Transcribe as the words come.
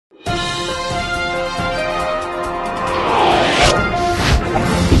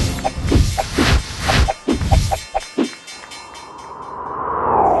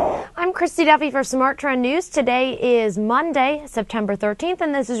Christy Duffy for SmarTrend News. Today is Monday, September 13th,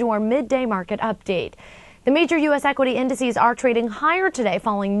 and this is your midday market update. The major U.S. equity indices are trading higher today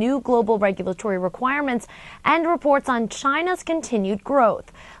following new global regulatory requirements and reports on China's continued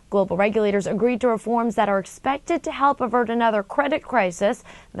growth. Global regulators agreed to reforms that are expected to help avert another credit crisis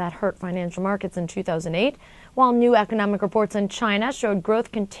that hurt financial markets in 2008. While new economic reports in China showed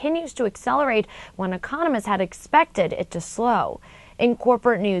growth continues to accelerate when economists had expected it to slow. In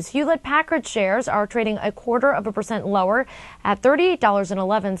corporate news, Hewlett-Packard shares are trading 0.25% lower at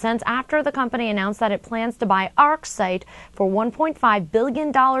 $38.11 after the company announced that it plans to buy ArcSight for $1.5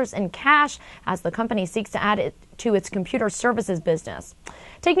 billion in cash as the company seeks to add it to its computer services business.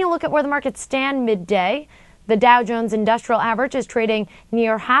 Taking a look at where the markets stand midday, the Dow Jones Industrial Average is trading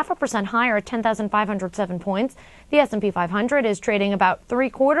near 0.5% higher at 10,507 points. The S&P 500 is trading about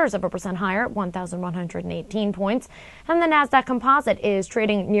 0.75% higher at 1,118 points. And the Nasdaq Composite is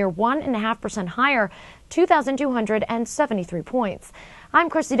trading near 1.5% higher, 2,273 points. I'm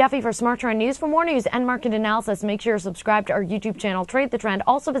Christy Duffy for SmarTrend News. For more news and market analysis, make sure you're subscribed to our YouTube channel, Trade the Trend.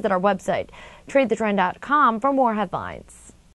 Also visit our website, tradethetrend.com, for more headlines.